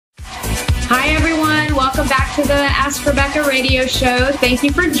back to the Ask Rebecca radio show. Thank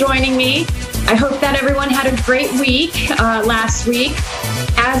you for joining me. I hope that everyone had a great week last week.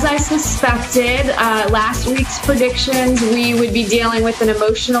 As I suspected, last week's predictions, we would be dealing with an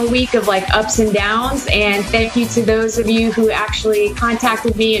emotional week of like ups and downs. And thank you to those of you who actually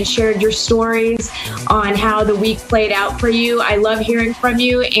contacted me and shared your stories on how the week played out for you. I love hearing from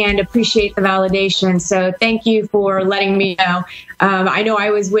you and appreciate the validation. So thank you for letting me know. I know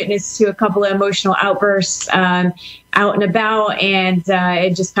I was witness to a couple of emotional outbursts out and about, and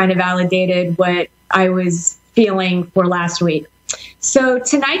it just kind of validated what I was feeling for last week. So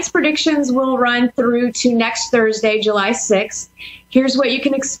tonight's predictions will run through to next Thursday, July 6th. Here's what you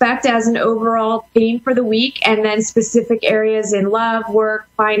can expect as an overall theme for the week, and then specific areas in love, work,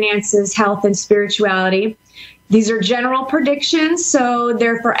 finances, health, and spirituality. These are general predictions, so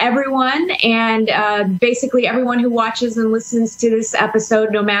they're for everyone, and basically everyone who watches and listens to this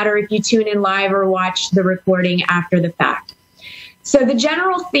episode, no matter if you tune in live or watch the recording after the fact. So the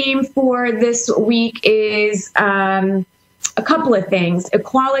general theme for this week is a couple of things: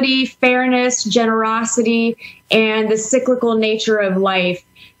 equality, fairness, generosity, and the cyclical nature of life,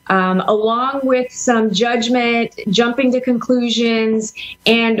 along with some judgment, jumping to conclusions,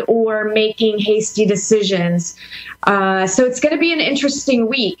 and or making hasty decisions. So it's going to be an interesting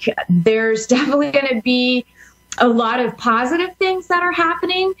week. There's definitely going to be a lot of positive things that are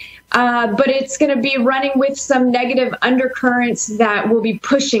happening, but it's going to be running with some negative undercurrents that will be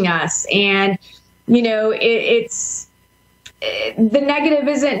pushing us. And, you know, the negative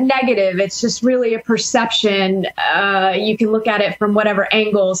isn't negative. It's just really a perception. You can look at it from whatever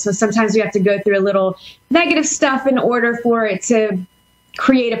angle. So sometimes you have to go through a little negative stuff in order for it to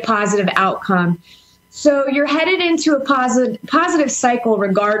create a positive outcome. So you're headed into a positive cycle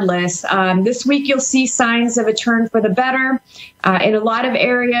regardless. This week you'll see signs of a turn for the better in a lot of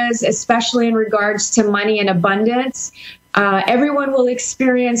areas, especially in regards to money and abundance. Everyone will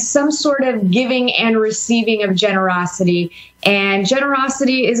experience some sort of giving and receiving of generosity. And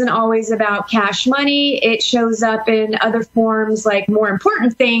generosity isn't always about cash money. It shows up in other forms, like more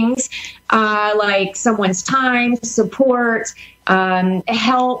important things, like someone's time, support,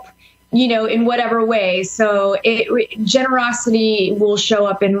 help, you know, in whatever way. So generosity will show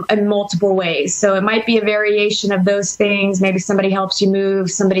up in multiple ways. So it might be a variation of those things. Maybe somebody helps you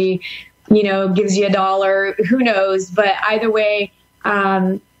move, somebody, you know, gives you $1, who knows? But either way,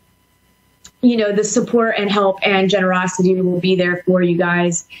 you know, the support and help and generosity will be there for you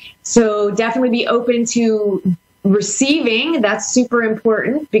guys. So definitely be open to receiving. That's super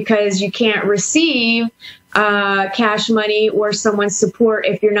important, because you can't receive cash money or someone's support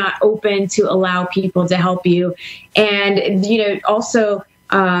if you're not open to allow people to help you. And, you know, also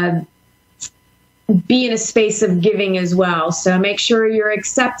be in a space of giving as well. So make sure you're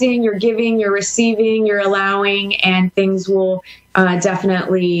accepting, you're giving, you're receiving, you're allowing, and things will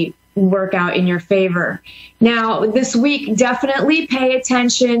definitely work out in your favor. Now, this week, definitely pay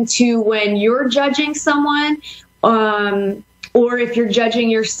attention to when you're judging someone, or if you're judging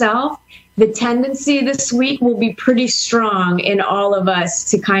yourself. The tendency this week will be pretty strong in all of us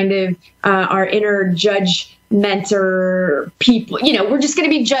to kind of our inner judgmental people. You know, we're just going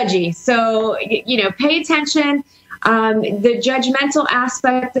to be judgy. So, you know, pay attention. The judgmental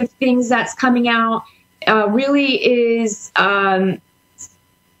aspect of things that's coming out really is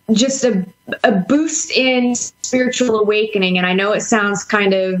just a boost in spiritual awakening. And I know it sounds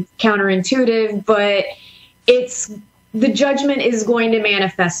kind of counterintuitive, but the judgment is going to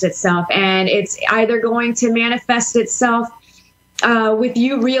manifest itself, and it's either going to manifest itself with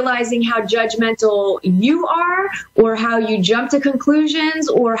you realizing how judgmental you are, or how you jump to conclusions,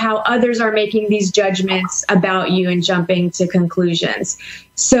 or how others are making these judgments about you and jumping to conclusions.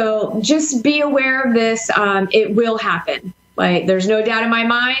 So just be aware of this. It will happen. Like, there's no doubt in my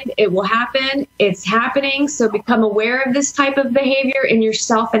mind, it will happen. It's happening. So become aware of this type of behavior in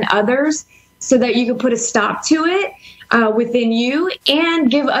yourself and others, so that you can put a stop to it within you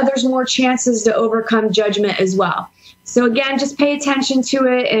and give others more chances to overcome judgment as well. So again, just pay attention to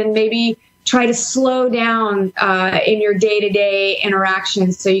it and maybe try to slow down in your day-to-day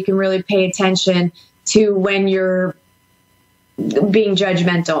interactions, so you can really pay attention to when you're being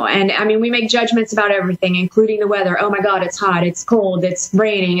judgmental. And I mean, we make judgments about everything, including the weather. Oh my God, it's hot, it's cold, it's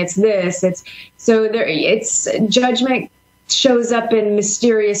raining, it's this, it's judgment shows up in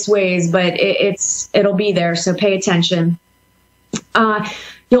mysterious ways, but it'll be there. So pay attention.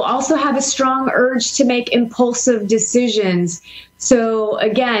 You'll also have a strong urge to make impulsive decisions. So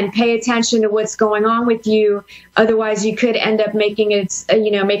again, pay attention to what's going on with you. Otherwise, you could end up making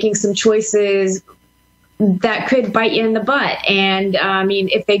some choices that could bite you in the butt. And I mean,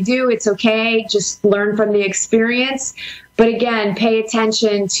 if they do, it's okay. Just learn from the experience. But again, pay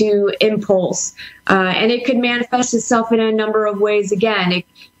attention to impulse. And it could manifest itself in a number of ways. Again,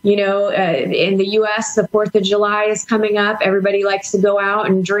 in the U.S., the 4th of July is coming up. Everybody likes to go out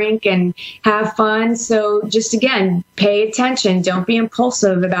and drink and have fun. So just, again, pay attention. Don't be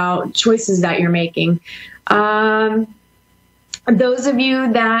impulsive about choices that you're making. Those of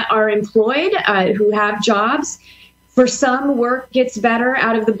you that are employed, who have jobs, for some, work gets better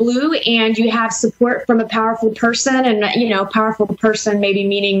out of the blue and you have support from a powerful person. And, powerful person maybe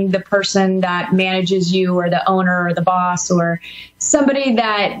meaning the person that manages you, or the owner, or the boss, or somebody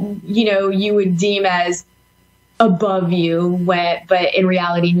that, you would deem as above you, but in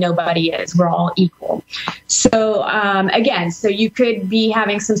reality, nobody is. We're all equal. So again, so you could be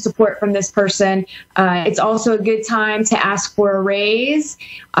having some support from this person. It's also a good time to ask for a raise.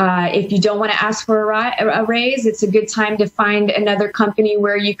 If you don't want to ask for a raise, it's a good time to find another company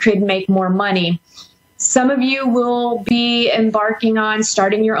where you could make more money. Some of you will be embarking on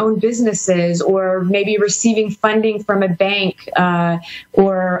starting your own businesses, or maybe receiving funding from a bank,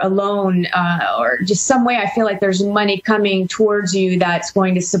 or a loan, or just some way. I feel like there's money coming towards you that's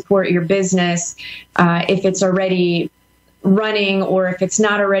going to support your business. If it's already running, or if it's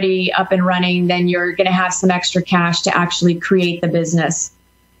not already up and running, then you're going to have some extra cash to actually create the business.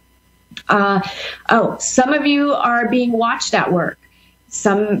 Some of you are being watched at work.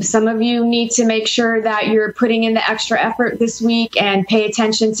 Some of you need to make sure that you're putting in the extra effort this week and pay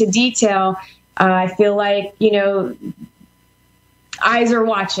attention to detail. I feel like, eyes are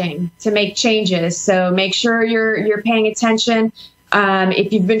watching to make changes. So make sure you're paying attention.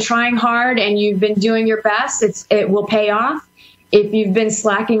 If you've been trying hard and you've been doing your best, it will pay off. If you've been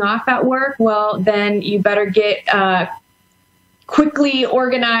slacking off at work, well, then you better get quickly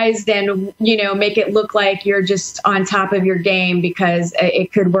organized and, make it look like you're just on top of your game, because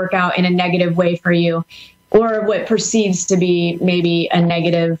it could work out in a negative way for you, or what perceives to be maybe a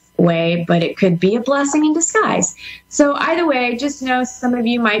negative way, but it could be a blessing in disguise. So either way, just know some of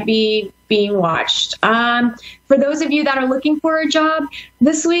you might be being watched. For those of you that are looking for a job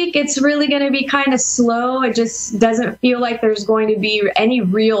this week, it's really going to be kind of slow. It just doesn't feel like there's going to be any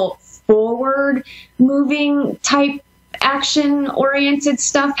real forward moving type action-oriented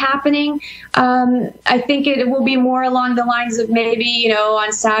stuff happening. I think it will be more along the lines of maybe,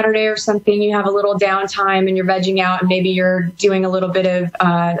 on Saturday or something, you have a little downtime and you're vegging out, and maybe you're doing a little bit of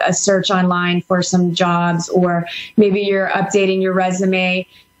a search online for some jobs, or maybe you're updating your resume.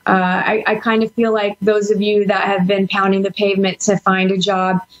 I kind of feel like those of you that have been pounding the pavement to find a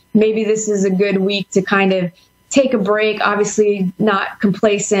job, maybe this is a good week to kind of take a break, obviously not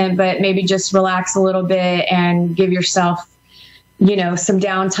complacent, but maybe just relax a little bit and give yourself, some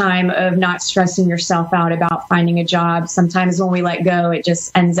downtime of not stressing yourself out about finding a job. Sometimes when we let go, it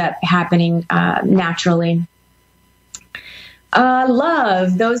just ends up happening naturally.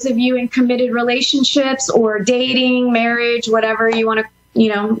 Love, those of you in committed relationships or dating, marriage, whatever you want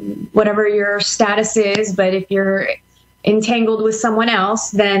to, whatever your status is, but if you're entangled with someone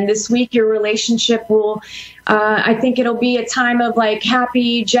else, then this week your relationship will, I think it'll be a time of like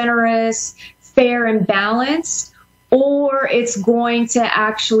happy, generous, fair, and balanced, or it's going to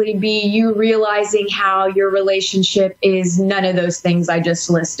actually be you realizing how your relationship is none of those things I just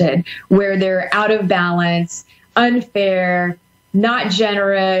listed, where they're out of balance, unfair, not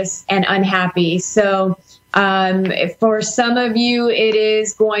generous, and unhappy. So for some of you, it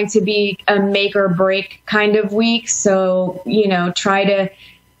is going to be a make or break kind of week. So,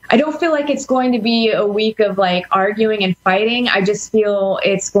 I don't feel like it's going to be a week of like arguing and fighting. I just feel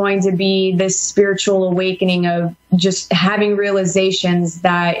it's going to be this spiritual awakening of just having realizations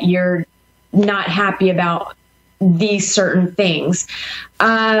that you're not happy about these certain things.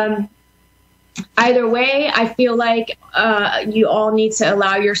 Either way, I feel like you all need to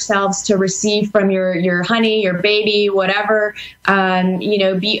allow yourselves to receive from your honey, your baby, whatever.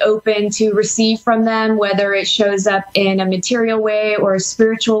 Be open to receive from them, whether it shows up in a material way or a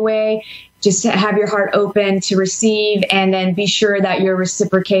spiritual way. Just have your heart open to receive, and then be sure that you're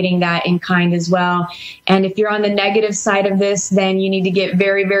reciprocating that in kind as well. And if you're on the negative side of this, then you need to get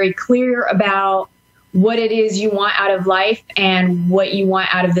very, very clear about what it is you want out of life and what you want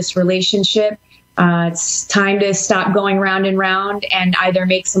out of this relationship. It's time to stop going round and round and either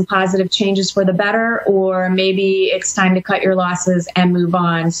make some positive changes for the better, or maybe it's time to cut your losses and move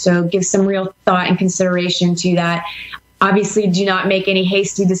on. So give some real thought and consideration to that. Obviously, do not make any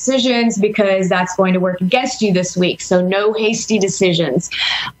hasty decisions, because that's going to work against you this week. So no hasty decisions.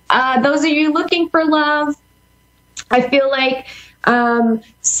 Those of you looking for love, I feel like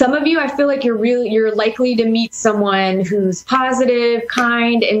Some of you, I feel like you're likely to meet someone who's positive,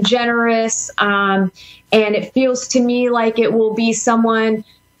 kind, and generous. And it feels to me like it will be someone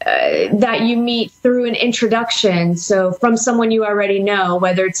that you meet through an introduction. So from someone you already know,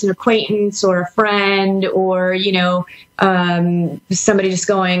 whether it's an acquaintance or a friend, or, somebody just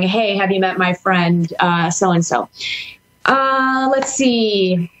going, hey, have you met my friend, so-and-so? Let's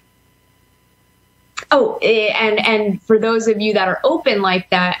see. Oh, and for those of you that are open like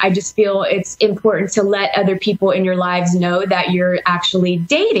that, I just feel it's important to let other people in your lives know that you're actually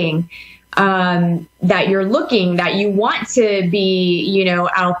dating, that you're looking, that you want to be,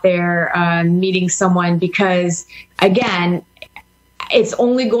 out there meeting someone, because, again, it's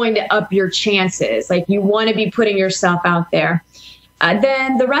only going to up your chances. Like, you want to be putting yourself out there.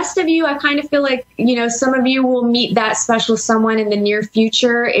 Then the rest of you, I kind of feel like, some of you will meet that special someone in the near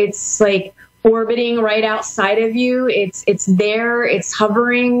future. It's like orbiting right outside of you. It's there, it's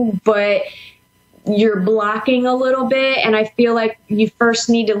hovering, but you're blocking a little bit. And I feel like you first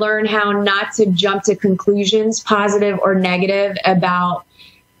need to learn how not to jump to conclusions, positive or negative, about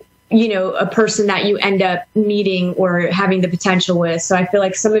a person that you end up meeting or having the potential with. So I feel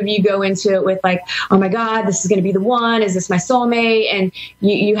like some of you go into it with like, oh my God, this is going to be the one. Is this my soulmate? And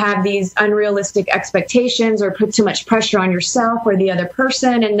you have these unrealistic expectations or put too much pressure on yourself or the other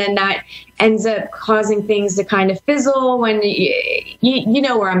person. And then that ends up causing things to kind of fizzle when you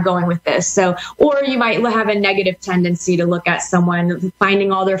know where I'm going with this. So, or you might have a negative tendency to look at someone,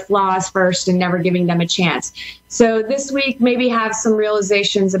 finding all their flaws first and never giving them a chance. So this week, maybe have some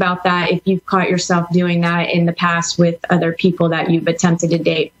realizations about that if you've caught yourself doing that in the past with other people that you've attempted to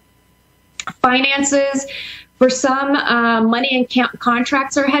date. Finances. For some, money and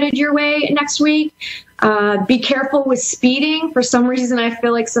contracts are headed your way next week. Be careful with speeding. For some reason, I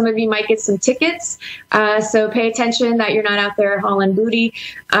feel like some of you might get some tickets. So pay attention that you're not out there hauling booty.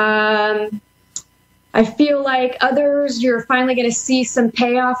 I feel like others, you're finally going to see some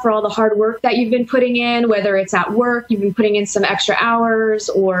payoff for all the hard work that you've been putting in, whether it's at work, you've been putting in some extra hours,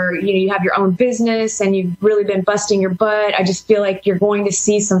 or you have your own business and you've really been busting your butt. I just feel like you're going to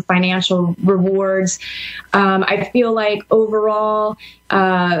see some financial rewards. I feel like overall,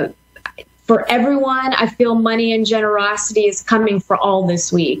 for everyone, I feel money and generosity is coming for all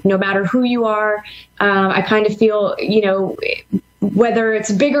this week, no matter who you are. I kind of feel, whether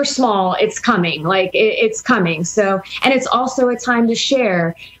it's big or small, it's coming. Like it's coming. So, and it's also a time to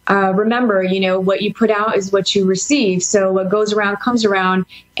share. Remember, what you put out is what you receive. So what goes around comes around,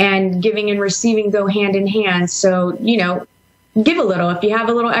 and giving and receiving go hand in hand. So, give a little. If you have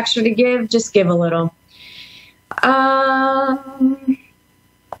a little extra to give, just give a little.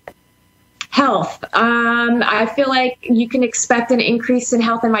 Health. I feel like you can expect an increase in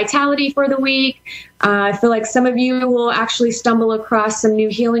health and vitality for the week. I feel like some of you will actually stumble across some new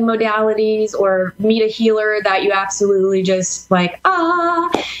healing modalities or meet a healer that you absolutely just like,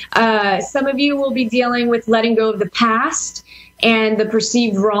 Some of you will be dealing with letting go of the past and the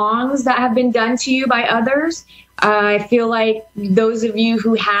perceived wrongs that have been done to you by others. I feel like those of you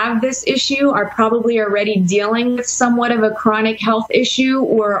who have this issue are probably already dealing with somewhat of a chronic health issue,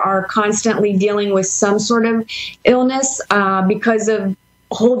 or are constantly dealing with some sort of illness because of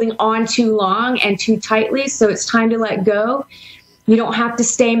holding on too long and too tightly. So it's time to let go. You don't have to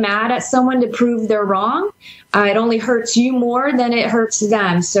stay mad at someone to prove they're wrong. It only hurts you more than it hurts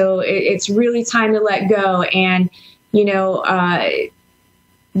them. So it's really time to let go. And,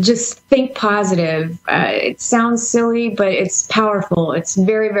 just think positive. It sounds silly, but it's powerful. It's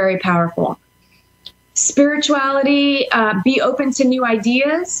very, very powerful. Spirituality, be open to new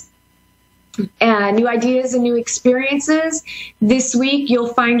ideas and new experiences. This week,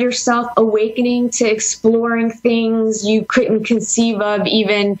 you'll find yourself awakening to exploring things you couldn't conceive of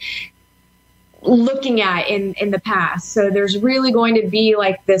even looking at in the past. So there's really going to be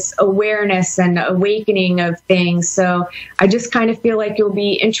like this awareness and awakening of things. So I just kind of feel like you'll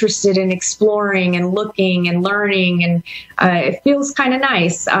be interested in exploring and looking and learning, and it feels kind of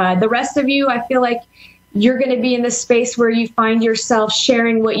nice. The rest of you, I feel like you're going to be in this space where you find yourself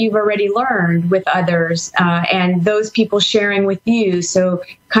sharing what you've already learned with others, and those people sharing with you. So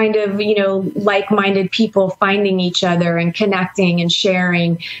kind of, like-minded people finding each other and connecting and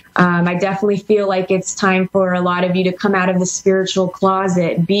sharing. I definitely feel like it's time for a lot of you to come out of the spiritual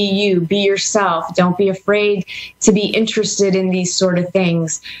closet. Be you, be yourself. Don't be afraid to be interested in these sort of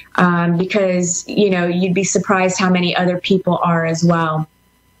things, because, you'd be surprised how many other people are as well.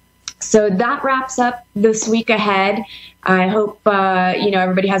 So that wraps up this week ahead. I hope,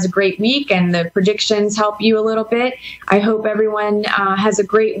 everybody has a great week and the predictions help you a little bit. I hope everyone has a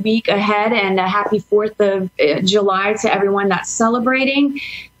great week ahead and a happy 4th of July to everyone that's celebrating.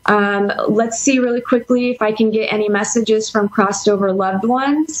 Let's see really quickly if I can get any messages from crossed over loved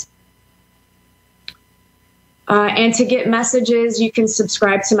ones. And to get messages, you can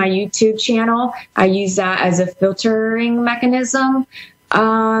subscribe to my YouTube channel. I use that as a filtering mechanism.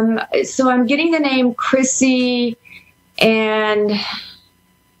 So I'm getting the name Chrissy, and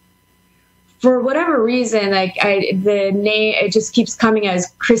for whatever reason, the name, it just keeps coming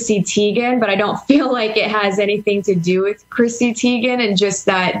as Chrissy Teigen, but I don't feel like it has anything to do with Chrissy Teigen, and just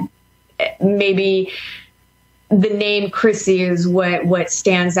that maybe the name Chrissy is what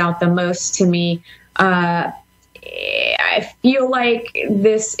stands out the most to me. I feel like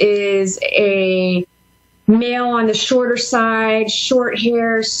this is a male on the shorter side, short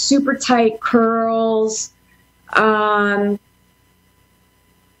hair, super tight curls. Well,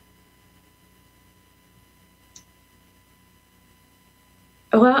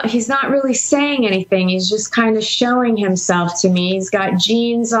 he's not really saying anything. He's just kind of showing himself to me. He's got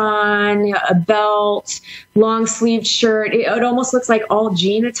jeans on, a belt, long sleeved shirt. It almost looks like all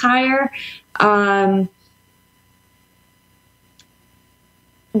jean attire.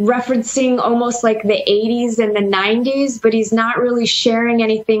 Referencing almost like the 80s and the 90s, but he's not really sharing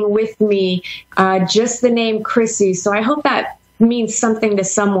anything with me, just the name Chrissy. So I hope that means something to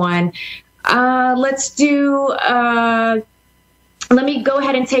someone. Let's do, let me go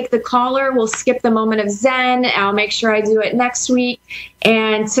ahead and take the caller. We'll skip the moment of Zen. I'll make sure I do it next week.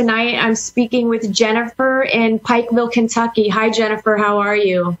 And tonight I'm speaking with Jennifer in Pikeville, Kentucky. Hi, Jennifer. How are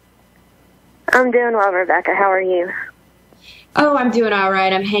you? I'm doing well, Rebecca. How are you? Oh, I'm doing all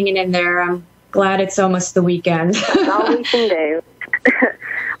right. I'm hanging in there. I'm glad it's almost the weekend. That's all we can do.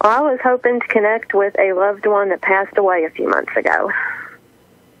 Well, I was hoping to connect with a loved one that passed away a few months ago.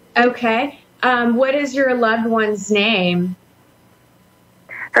 Okay. What is your loved one's name?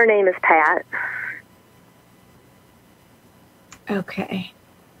 Her name is Pat. Okay.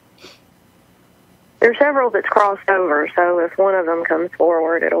 There's several that's crossed over, so if one of them comes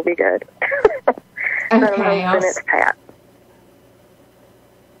forward, it'll be good. Okay. I'm hoping it's Pat.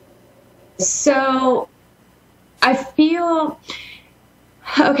 So I feel,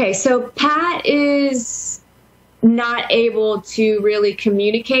 okay, so Pat is not able to really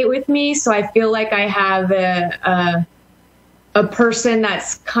communicate with me. So I feel like I have a person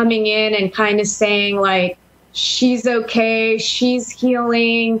that's coming in and kind of saying like, she's okay, she's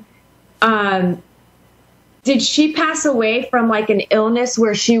healing. Did she pass away from like an illness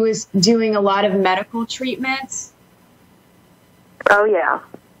where she was doing a lot of medical treatments? Oh, yeah.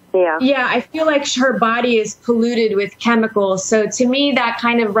 Yeah. Yeah, I feel like her body is polluted with chemicals. So to me, that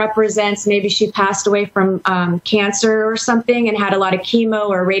kind of represents maybe she passed away from cancer or something and had a lot of chemo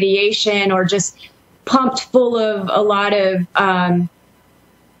or radiation or just pumped full of a lot of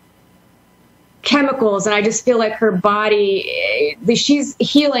chemicals. And I just feel like her body, she's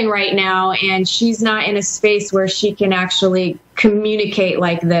healing right now, and she's not in a space where she can actually communicate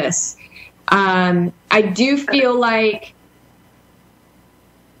like this. I do feel like,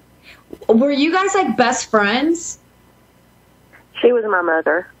 were you guys like best friends? She was my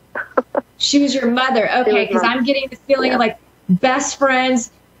mother. She was your mother. Okay, because I'm getting the feeling of like best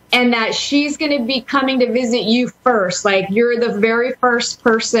friends, and that she's going to be coming to visit you first. Like you're the very first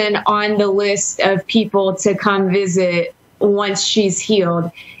person on the list of people to come visit once she's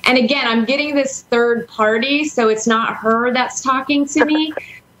healed. And again, I'm getting this third party, so it's not her that's talking to me.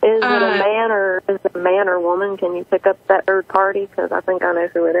 Is it a man or woman? Can you pick up that third party? Because I think I know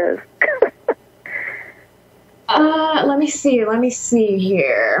who it is. Let me see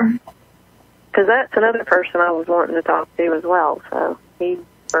here. Because that's another person I was wanting to talk to as well. So he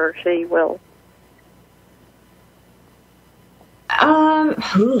or she will.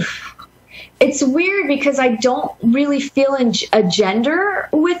 It's weird because I don't really feel a gender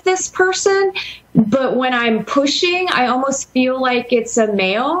with this person, but when I'm pushing, I almost feel like it's a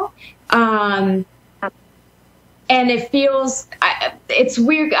male. And it feels, it's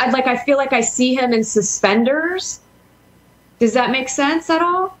weird. I feel like I see him in suspenders. Does that make sense at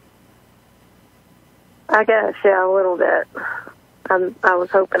all? I guess, yeah, a little bit. I was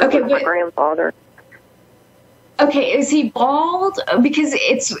hoping it was my grandfather. Okay, is he bald? Because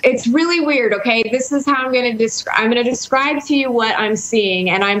it's really weird. Okay, this is how I'm going to describe. I'm going to describe to you what I'm seeing,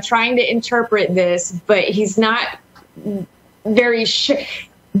 and I'm trying to interpret this, but he's not very sure.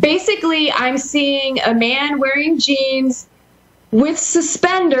 Basically, I'm seeing a man wearing jeans with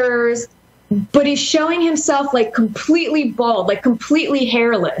suspenders, but he's showing himself like completely bald, like completely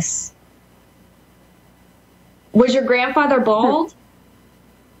hairless. Was your grandfather bald?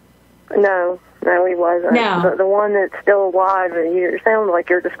 No, he wasn't. No. The one that's still alive, it sounds like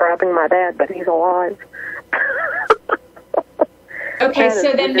you're describing my dad, but he's alive. Okay,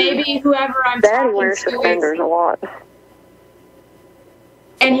 so then maybe whoever I'm Daddy talking wears to suspenders a lot.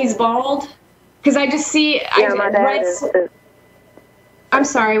 And he's bald? Because I just see... Yeah, my dad is... I'm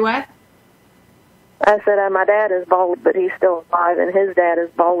sorry, what? I said my dad is bald, but he's still alive, and his dad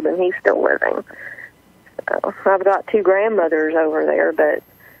is bald, and he's still living. So I've got 2 grandmothers over there, but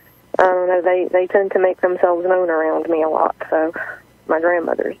I don't know, they tend to make themselves known around me a lot, so my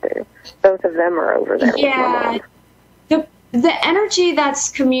grandmothers do. Both of them are over there with my mom. The energy that's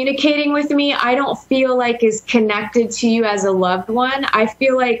communicating with me, I don't feel like is connected to you as a loved one. I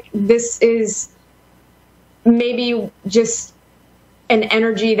feel like this is maybe just an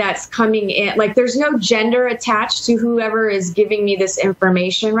energy that's coming in. Like, there's no gender attached to whoever is giving me this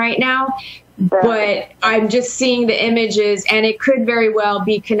information right now. But I'm just seeing the images, and it could very well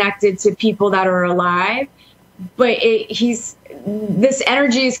be connected to people that are alive. But this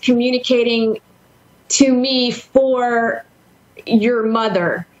energy is communicating to me for your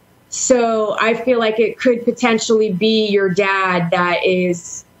mother. So I feel like it could potentially be your dad that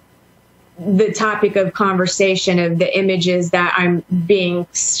is the topic of conversation of the images that I'm being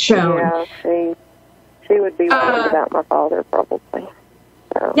shown. Yeah, she would be worried about my father, probably.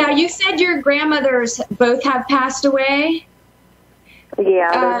 So. Now, you said your grandmothers both have passed away?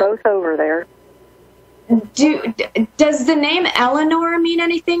 Yeah, they're both over there. Does the name Eleanor mean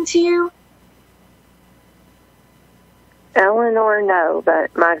anything to you? Eleanor, no, but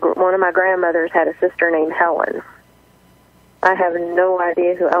one of my grandmothers had a sister named Helen. I have no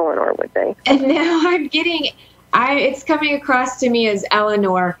idea who Eleanor would be. And now it's coming across to me as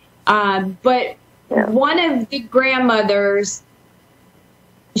Eleanor. But one of the grandmothers,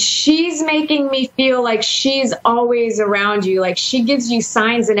 she's making me feel like she's always around you. Like, she gives you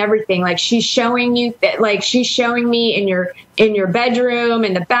signs and everything. Like, she's showing you like she's showing me in your bedroom,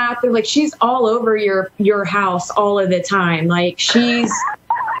 in the bathroom. Like, she's all over your house all of the time. Like, she's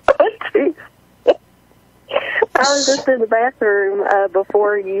I was just in the bathroom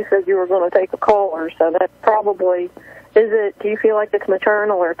before you said you were going to take a caller, so that probably do you feel like it's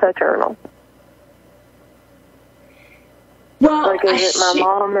maternal or paternal? Well, like, is it my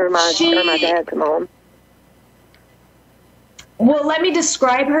mom or my dad's mom? Well, let me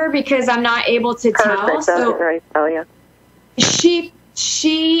describe her because I'm not able to tell.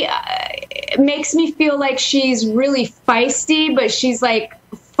 She makes me feel like she's really feisty, but she's like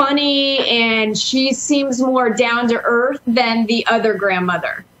funny, and she seems more down to earth than the other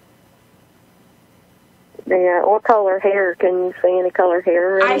grandmother. Yeah, what color hair? Can you see any color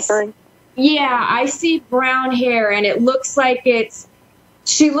hair or anything? Yeah, I see brown hair, and it looks like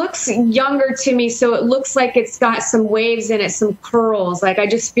she looks younger to me, so it looks like it's got some waves in it, some curls. Like, I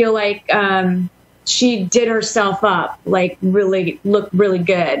just feel like she did herself up, like, really looked really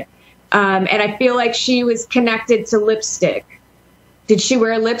good. And I feel like she was connected to lipstick. Did she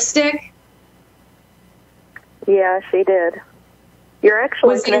wear lipstick? Yeah, she did. You're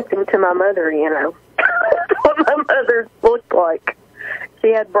actually connecting to my mother, you know. That's what my mother looked like. She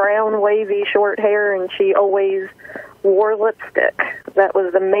had brown, wavy, short hair, and she always wore lipstick. That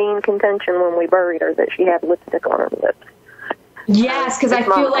was the main contention when we buried her, that she had lipstick on her lips. Yes, because I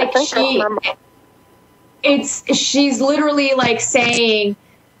feel like she's literally like saying,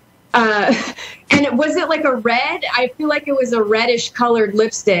 and was it like a red? I feel like it was a reddish colored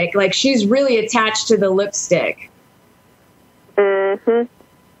lipstick. Like, she's really attached to the lipstick. Mm-hmm.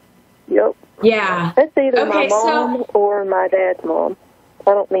 Yep. Yeah. It's either my mom or my dad's mom.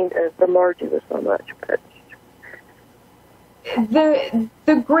 I don't mean to merge it so much, but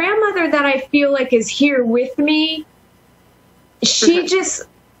the grandmother that I feel like is here with me, she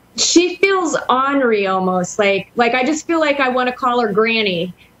feels ornery almost. Like I just feel like I want to call her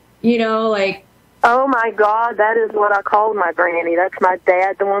Granny. You know, like. Oh my God, that is what I called my granny. That's my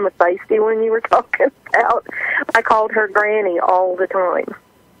dad, the one with feisty one you were talking about. I called her Granny all the time.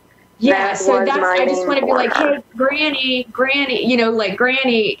 Yeah, so I just want to be like, hey, Granny, you know, like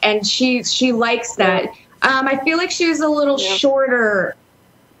Granny, and she likes that. I feel like she was a little shorter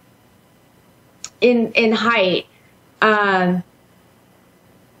in height. I'm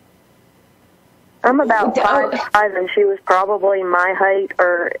about 5'5", and she was probably my height,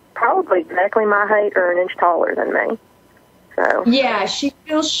 or probably exactly my height, or an inch taller than me. So yeah, she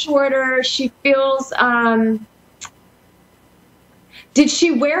feels shorter. She feels. Did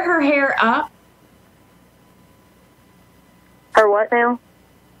she wear her hair up? Her what now?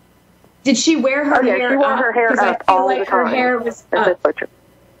 Did she wear her hair up? She wore her hair up all the time. Her hair was up.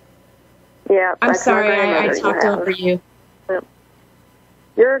 Yeah. I'm sorry I talked over you. Yep.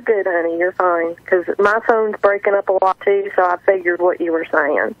 You're good, honey. You're fine. Because my phone's breaking up a lot, too, so I figured what you were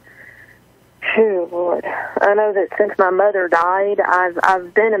saying. Phew, Lord. I know that since my mother died,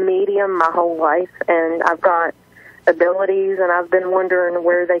 I've been a medium my whole life, and I've got abilities, and I've been wondering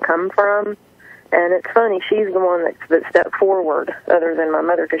where they come from. And it's funny, she's the one that stepped forward, other than my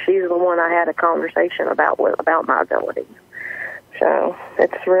mother, because she's the one I had a conversation about my abilities. So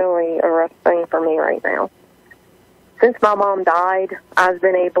it's really a rough thing for me right now. Since my mom died,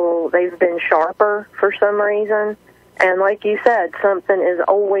 they've been sharper for some reason. And like you said, something is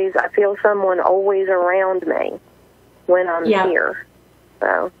always, I feel someone always around me when I'm here.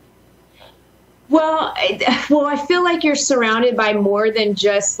 So. Well, I feel like you're surrounded by more than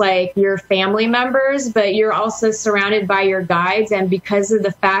just like your family members, but you're also surrounded by your guides. And because of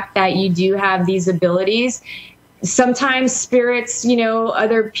the fact that you do have these abilities, sometimes spirits,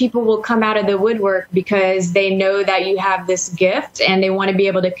 other people will come out of the woodwork because they know that you have this gift and they want to be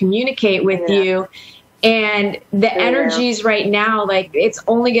able to communicate with you. And the energies right now, like, it's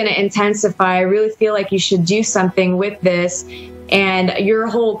only going to intensify. I really feel like you should do something with this. And your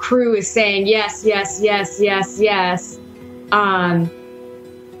whole crew is saying yes, yes, yes, yes, yes. I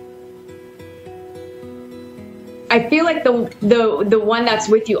feel like the one that's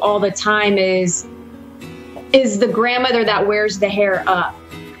with you all the time is the grandmother that wears the hair up.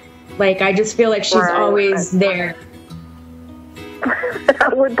 Like, I just feel like she's always there.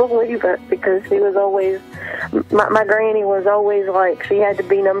 I would believe it, because she was always, my granny was always like, she had to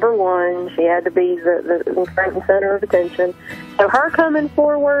be number one. She had to be the front and center of attention. So her coming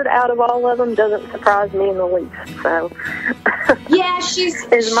forward out of all of them doesn't surprise me in the least. So yeah,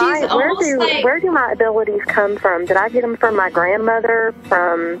 where do my abilities come from? Did I get them from my grandmother,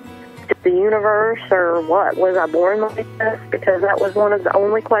 from the universe, or what? Was I born like this? Because that was one of the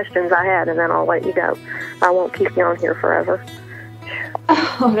only questions I had, and then I'll let you go. I won't keep you on here forever.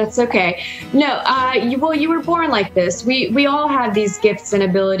 Oh, that's okay. No, you were born like this. We all have these gifts and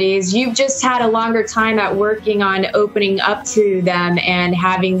abilities. You've just had a longer time at working on opening up to them and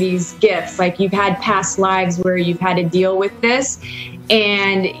having these gifts. Like, you've had past lives where you've had to deal with this.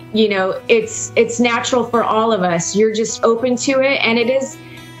 And, it's natural for all of us. You're just open to it. And it is,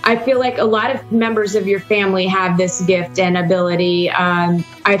 I feel like a lot of members of your family have this gift and ability.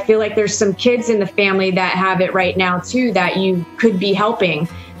 I feel like there's some kids in the family that have it right now, too, that you could be helping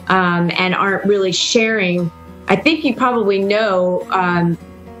and aren't really sharing. I think you probably know.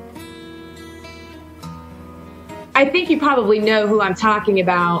 Who I'm talking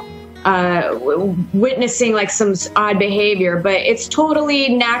about. Witnessing like some odd behavior, but it's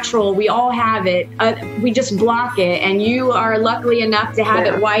totally natural. We all have it. We just block it, and you are lucky enough to have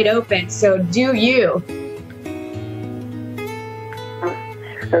it wide open. So do you?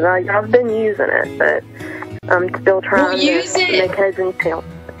 I've been using it, but I'm still trying to make heads and tails.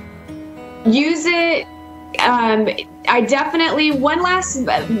 Use it. I definitely, one last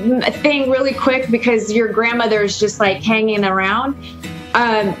thing really quick, because your grandmother is just like hanging around.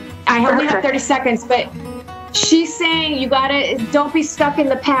 I only have 30 seconds, but she's saying don't be stuck in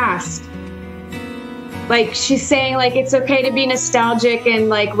the past. Like, she's saying, like, it's okay to be nostalgic and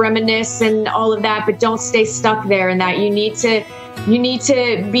like reminisce and all of that, but don't stay stuck there, and that you need to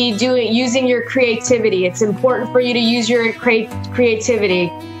be using your creativity. It's important for you to use your creativity,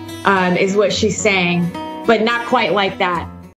 is what she's saying, but not quite like that.